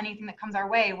handle anything that comes our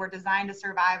way. We're designed to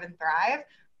survive and thrive,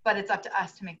 but it's up to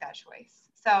us to make that choice.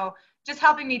 So just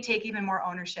helping me take even more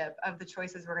ownership of the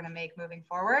choices we're going to make moving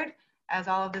forward as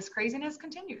all of this craziness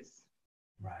continues.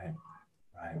 Right.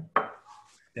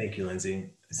 Thank you, Lindsay.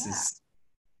 This is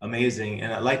amazing.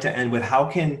 And I'd like to end with, how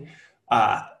can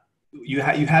you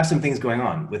have some things going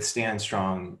on with Stand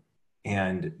Strong,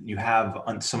 and you have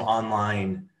some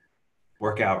online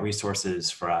workout resources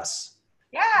for us.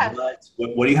 Yes.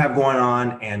 What do you have going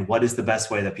on, and what is the best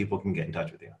way that people can get in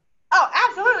touch with you? Oh,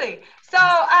 absolutely. So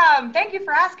thank you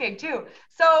for asking too.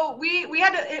 So we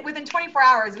had to, within 24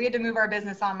 hours, we had to move our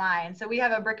business online. So we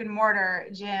have a brick and mortar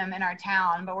gym in our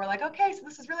town, but we're like, okay, so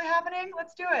this is really happening.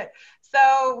 Let's do it.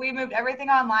 So we moved everything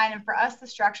online. And for us, the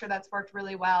structure that's worked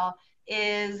really well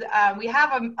is we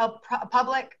have a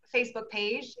public Facebook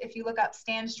page. If you look up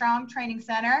Stand Strong Training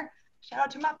Center, shout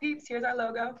out to my peeps, here's our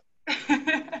logo.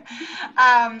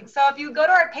 So if you go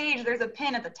to our page, there's a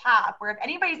pin at the top where if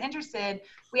anybody's interested,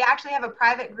 we actually have a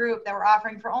private group that we're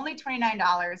offering for only $29,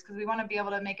 because we want to be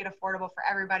able to make it affordable for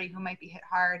everybody who might be hit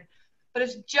hard. But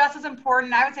it's just as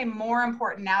important, I would say more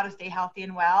important now, to stay healthy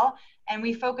and well. And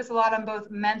we focus a lot on both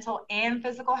mental and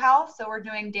physical health. So we're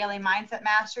doing daily mindset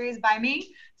masteries by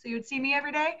me. So you would see me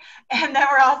every day. And then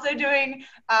we're also doing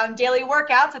daily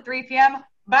workouts at 3 p.m.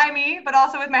 by me, but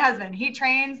also with my husband. He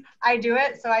trains, I do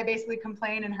it. So I basically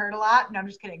complain and hurt a lot. No, I'm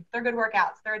just kidding. They're good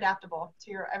workouts. They're adaptable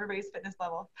to everybody's fitness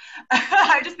level.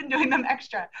 I've just been doing them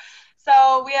extra.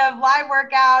 So we have live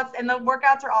workouts, and the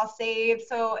workouts are all saved.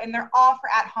 And they're all for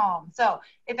at home. So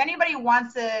if anybody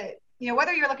wants to,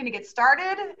 whether you're looking to get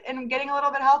started and getting a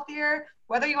little bit healthier,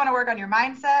 whether you want to work on your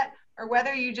mindset, or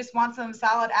whether you just want some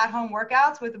solid at-home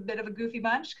workouts with a bit of a goofy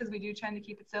bunch, because we do tend to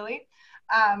keep it silly,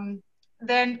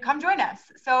 then come join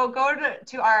us. So go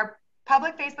to our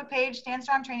public Facebook page, Stand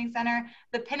Strong Training Center.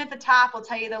 The pin at the top will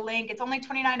tell you the link. It's only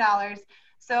 $29.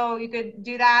 So you could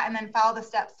do that and then follow the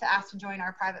steps to ask to join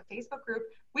our private Facebook group.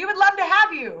 We would love to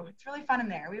have you. It's really fun in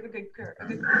there. We have a good group.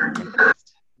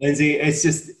 Lindsay,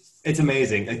 it's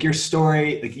amazing. Like your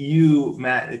story, like you,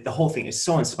 Matt, the whole thing is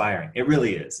so inspiring. It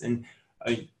really is. And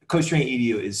Coach Training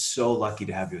EDU is so lucky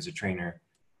to have you as a trainer.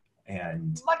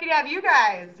 And lucky to have you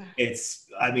guys.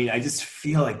 I just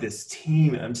feel like this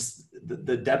team, I'm just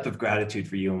the depth of gratitude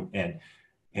for you and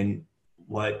then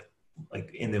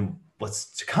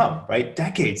what's to come, right?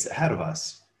 Decades ahead of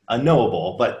us,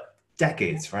 unknowable, but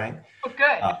decades, right? Oh,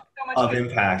 good. So much of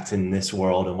impact in this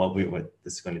world and what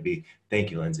this is going to be. Thank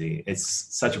you, Lindsay. It's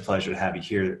such a pleasure to have you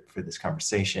here for this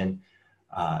conversation.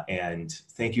 And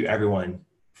thank you everyone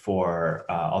for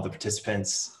all the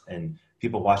participants and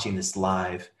people watching this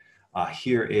live.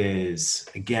 Here's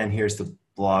the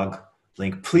blog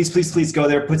link. Please go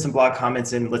there, put some blog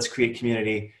comments in. Let's create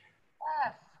community.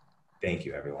 Yes. Thank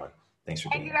you, everyone. Thanks for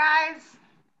being here. Thank you, guys.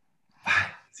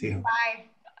 Bye. See you. Bye.